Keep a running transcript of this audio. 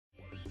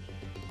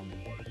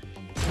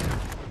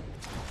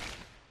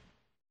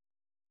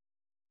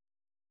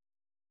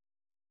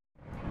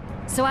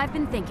So I've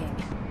been thinking.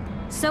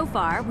 So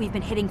far, we've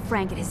been hitting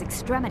Frank at his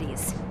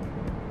extremities.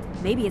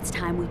 Maybe it's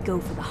time we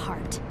go for the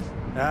heart.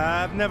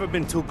 I've never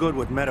been too good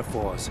with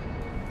metaphors.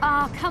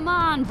 Aw, come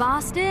on,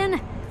 Boston.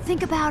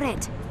 Think about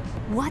it.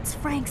 What's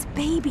Frank's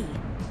baby?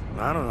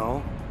 I don't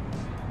know.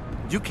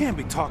 You can't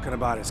be talking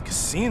about his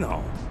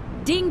casino.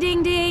 Ding,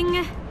 ding,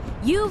 ding.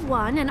 You've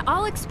won an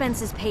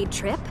all-expenses-paid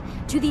trip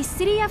to the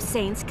City of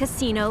Saints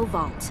Casino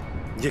Vault.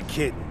 You're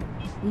kidding.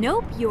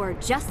 Nope, you're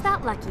just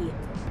that lucky.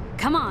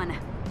 Come on.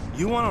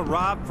 You want to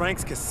rob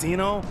Frank's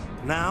casino?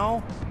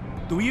 Now?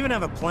 Do we even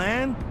have a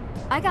plan?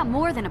 I got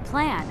more than a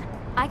plan.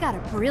 I got a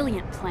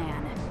brilliant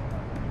plan.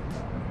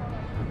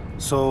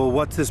 So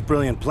what's this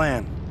brilliant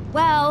plan?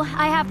 Well,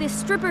 I have this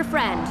stripper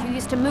friend who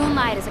used to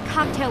moonlight as a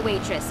cocktail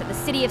waitress at the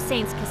City of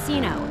Saints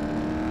Casino.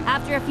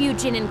 After a few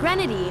gin and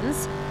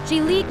grenadines,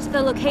 she leaked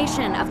the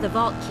location of the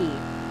vault key.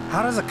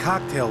 How does a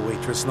cocktail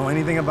waitress know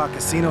anything about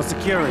casino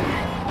security?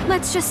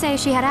 Let's just say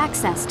she had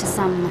access to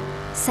some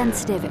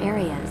sensitive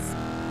areas.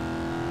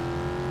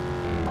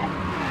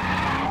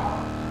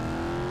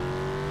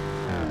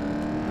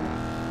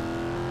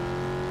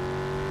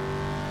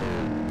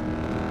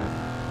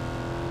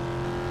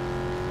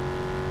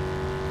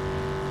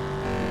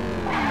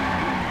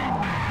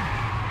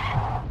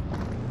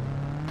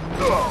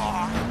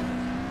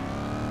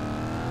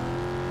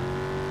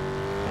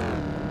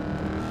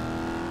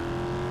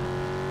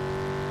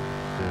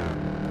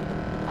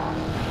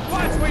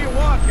 Watch where you're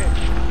walking!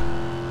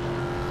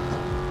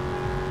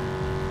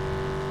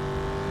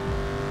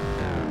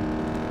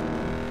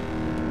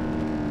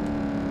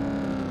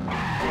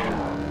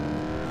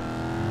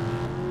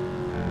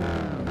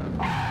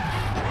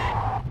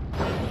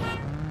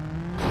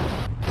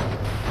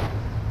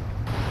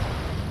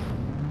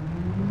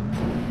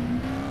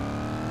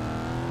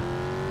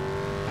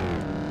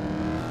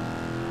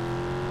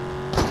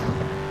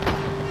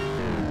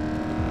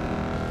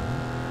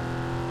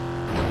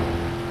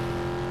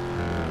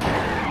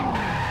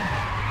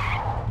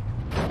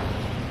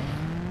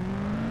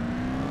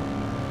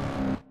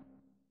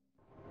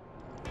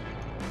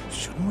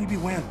 Shouldn't we be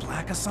wearing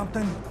black or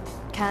something?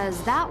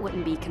 'Cause that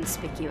wouldn't be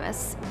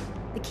conspicuous.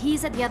 The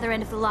key's at the other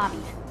end of the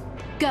lobby.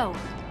 Go.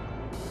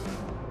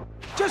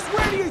 Just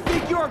where do you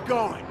think you're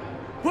going?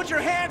 Put your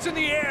hands in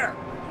the air!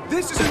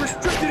 This is a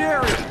restricted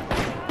area!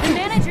 The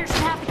manager should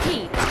have the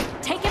key.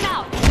 Take him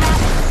out and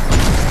grab it.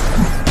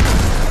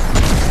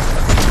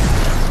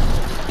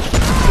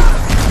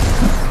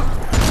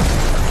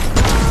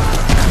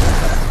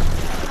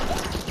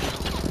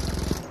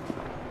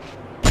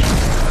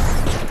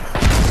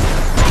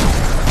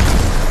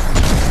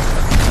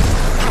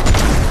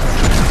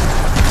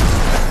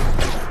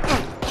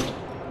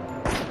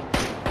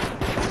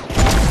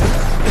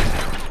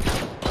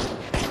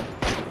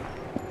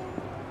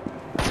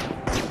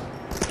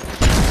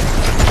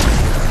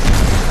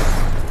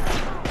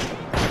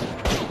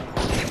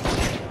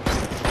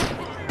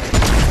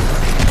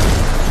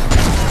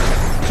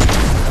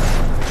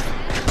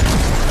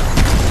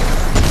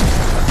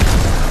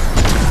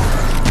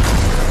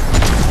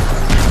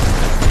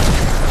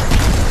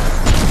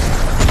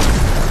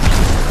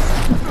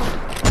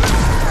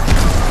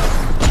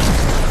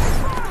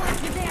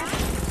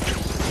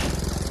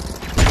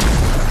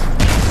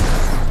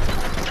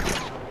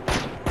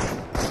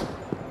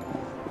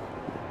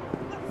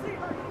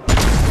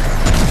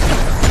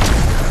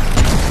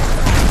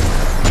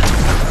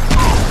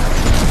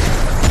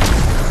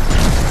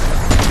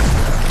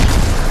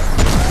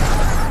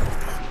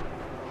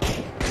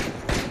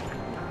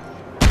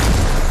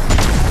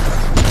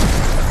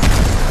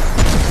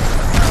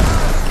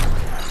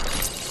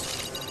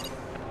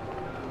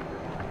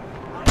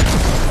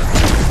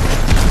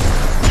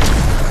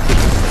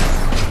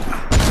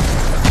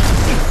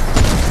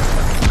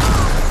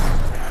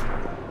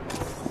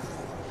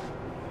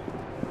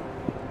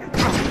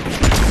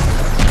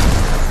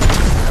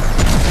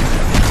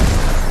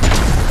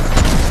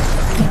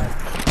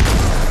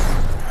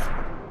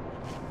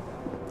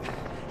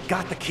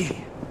 Got the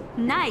key.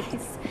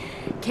 Nice.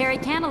 Carrie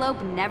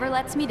Cantaloupe never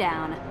lets me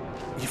down.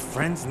 Your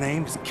friend's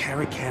name's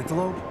Carrie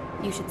Cantaloupe?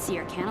 You should see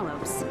her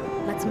cantaloupes.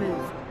 Let's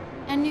move.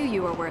 I knew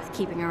you were worth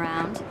keeping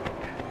around.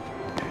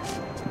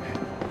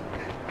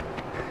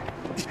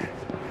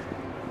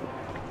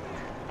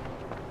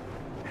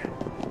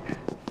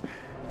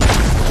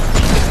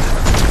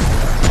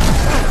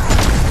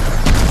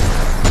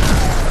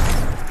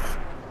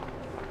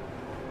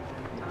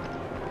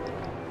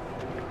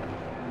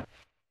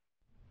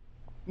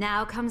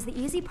 Now comes the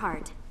easy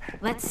part.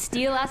 Let's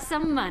steal us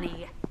some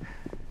money.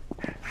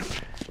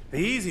 The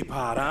easy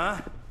part,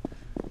 huh?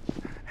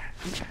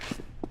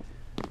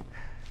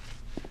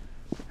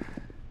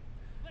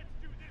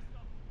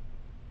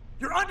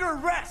 You're under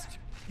arrest!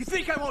 You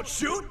think I won't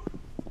shoot?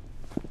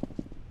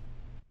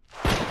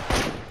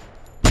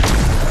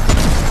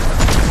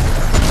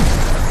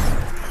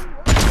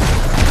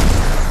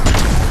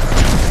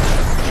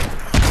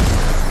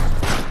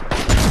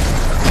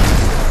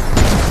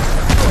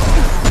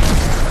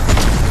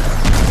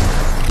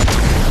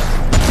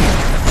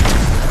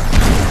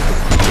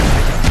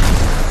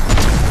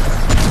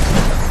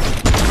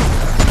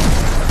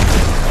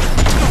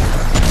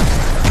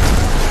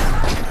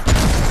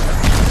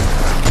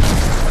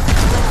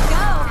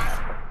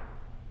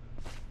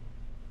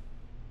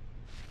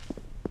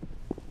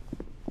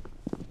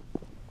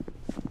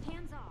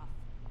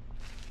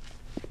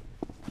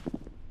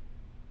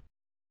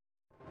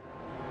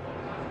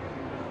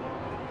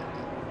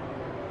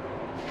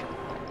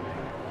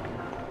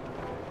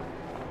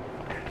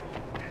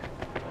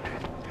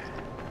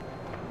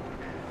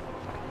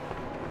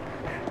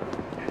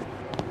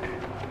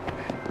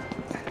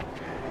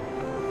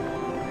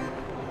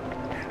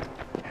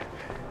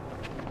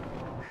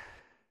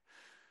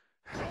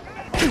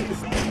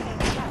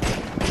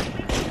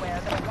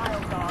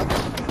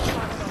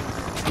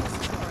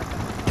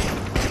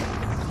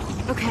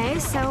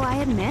 So I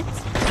admit, the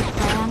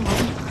plan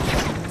wasn't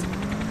perfect.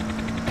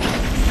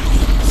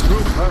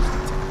 Screw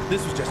perfect.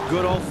 This was just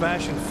good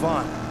old-fashioned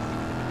fun.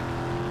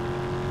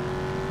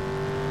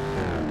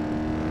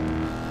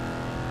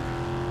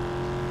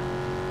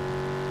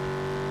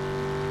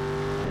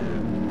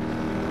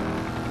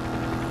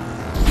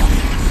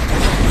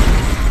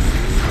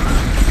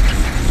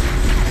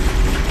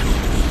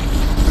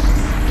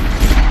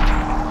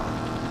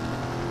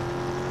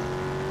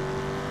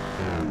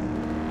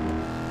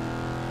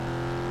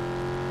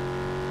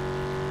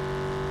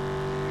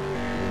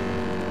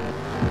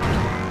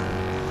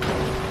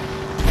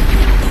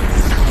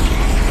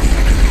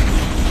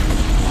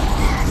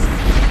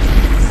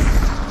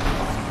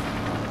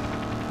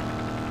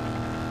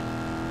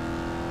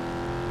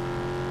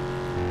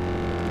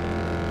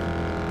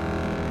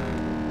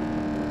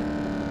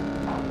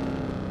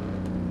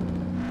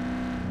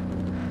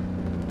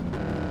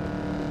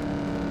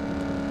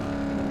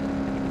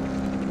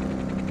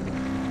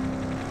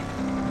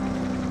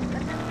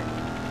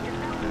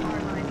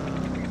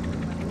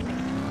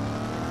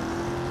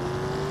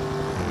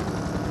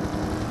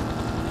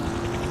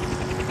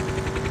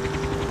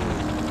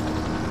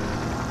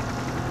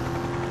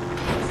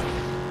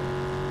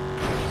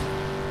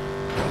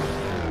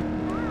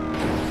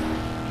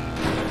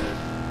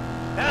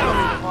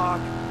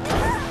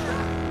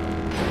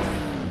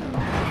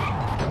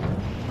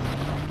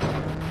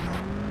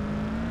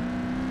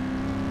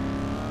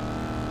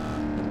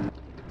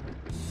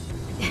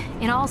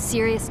 In all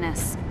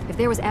seriousness, if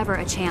there was ever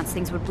a chance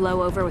things would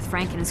blow over with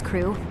Frank and his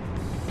crew,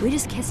 we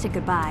just kissed it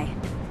goodbye.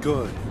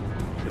 Good.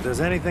 If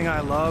there's anything I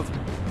love,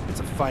 it's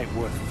a fight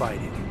worth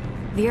fighting.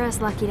 Vera's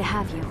lucky to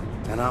have you.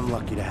 And I'm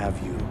lucky to have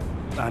you.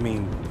 I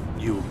mean,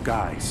 you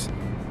guys.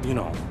 You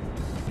know,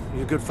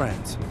 you're good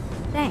friends.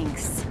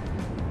 Thanks.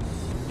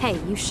 Hey,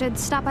 you should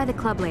stop by the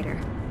club later.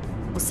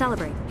 We'll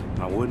celebrate.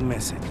 I wouldn't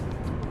miss it.